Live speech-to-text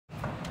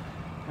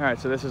All right,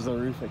 so this is the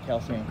roof at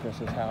Kelsey and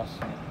Chris's house.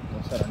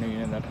 We'll set our new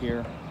unit up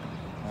here.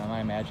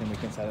 I imagine we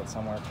can set it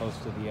somewhere close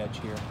to the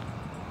edge here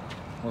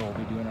where we'll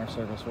be doing our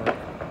service work.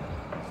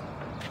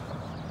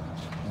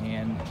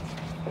 And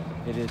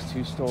it is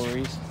 2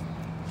 stories.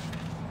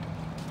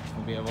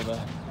 We'll be able to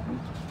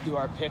do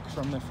our pick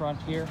from the front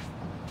here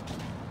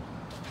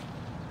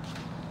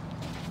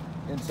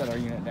and set our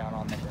unit down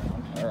on the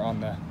ground, or on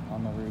the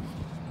roof.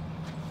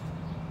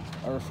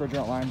 Our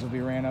refrigerant lines will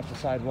be ran up the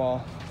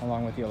sidewall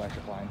along with the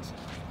electric lines.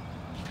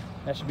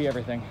 That should be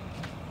everything.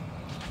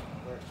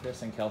 We're at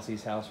Chris and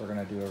Kelsey's house. We're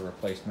going to do a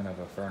replacement of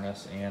a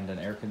furnace and an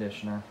air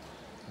conditioner.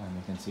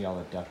 You can see all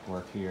the duct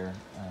work here.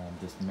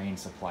 This main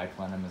supply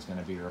plenum is going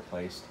to be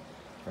replaced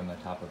from the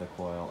top of the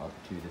coil up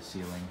to the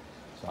ceiling.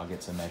 So I'll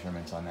get some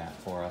measurements on that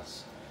for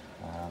us.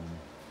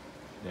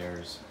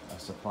 There's a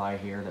supply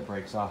here that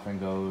breaks off and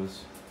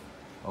goes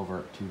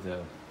over to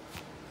the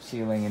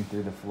ceiling and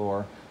through the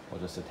floor. We'll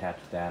just attach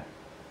that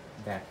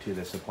back to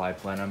the supply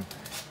plenum.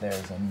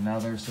 There's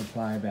another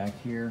supply back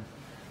here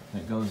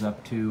that goes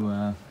up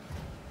to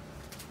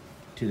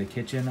the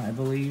kitchen, I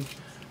believe.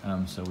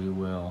 So we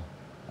will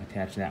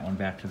attach that one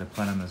back to the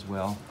plenum as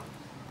well.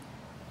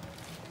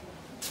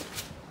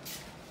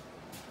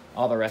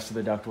 All the rest of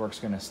the ductwork is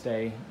going to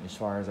stay as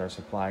far as our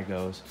supply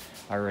goes.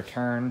 Our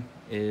return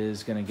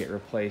is going to get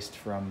replaced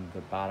from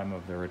the bottom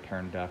of the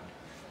return duct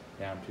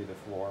down to the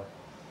floor.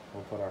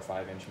 We'll put our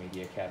 5-inch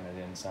media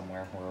cabinet in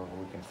somewhere wherever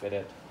we can fit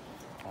it.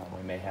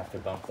 We may have to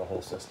bump the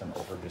whole system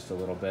over just a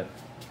little bit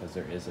because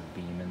there is a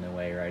beam in the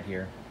way right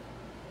here.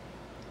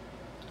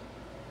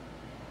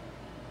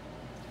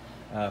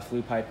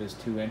 Flue pipe is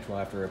 2-inch. We'll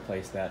have to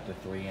replace that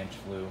to 3-inch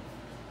flue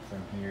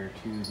from here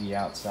to the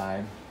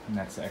outside, and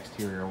that's the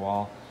exterior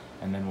wall.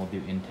 And then we'll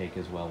do intake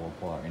as well. We'll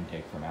pull our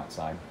intake from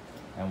outside,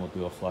 and we'll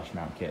do a flush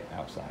mount kit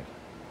outside.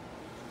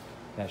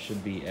 That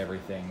should be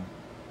everything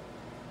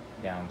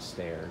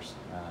downstairs.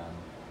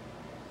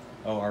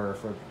 Our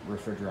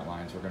refrigerant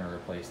lines, we're going to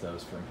replace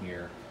those from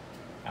here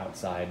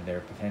outside. They're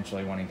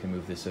potentially wanting to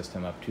move the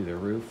system up to the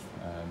roof,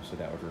 so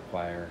that would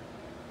require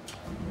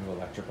a new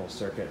electrical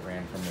circuit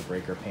ran from the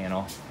breaker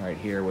panel right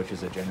here, which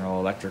is a General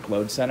Electric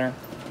load center.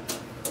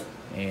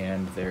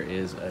 And there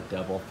is a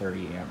double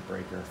 30 amp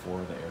breaker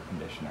for the air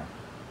conditioner.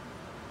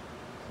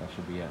 That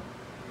should be it.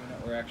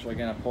 We're actually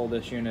going to pull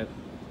this unit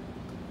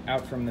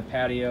out from the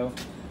patio,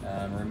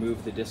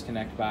 remove the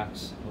disconnect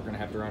box. We're going to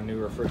have to run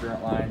new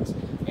refrigerant lines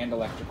and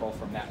electrical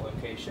from that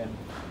location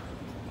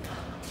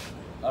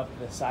up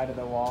the side of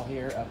the wall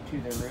here up to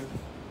the roof.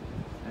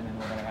 And then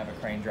we're going to have a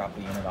crane drop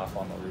the unit off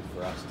on the roof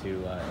for us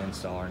to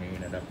install our new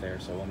unit up there.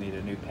 So we'll need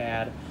a new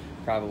pad,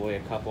 probably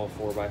a couple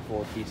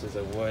 4x4 pieces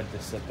of wood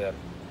to sit the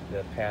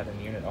pad and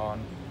unit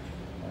on,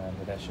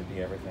 but that should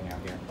be everything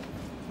out here.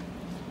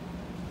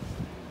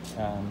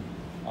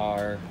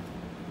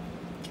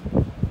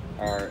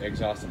 Our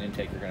exhaust and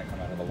intake are going to come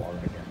out of the wall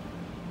right here.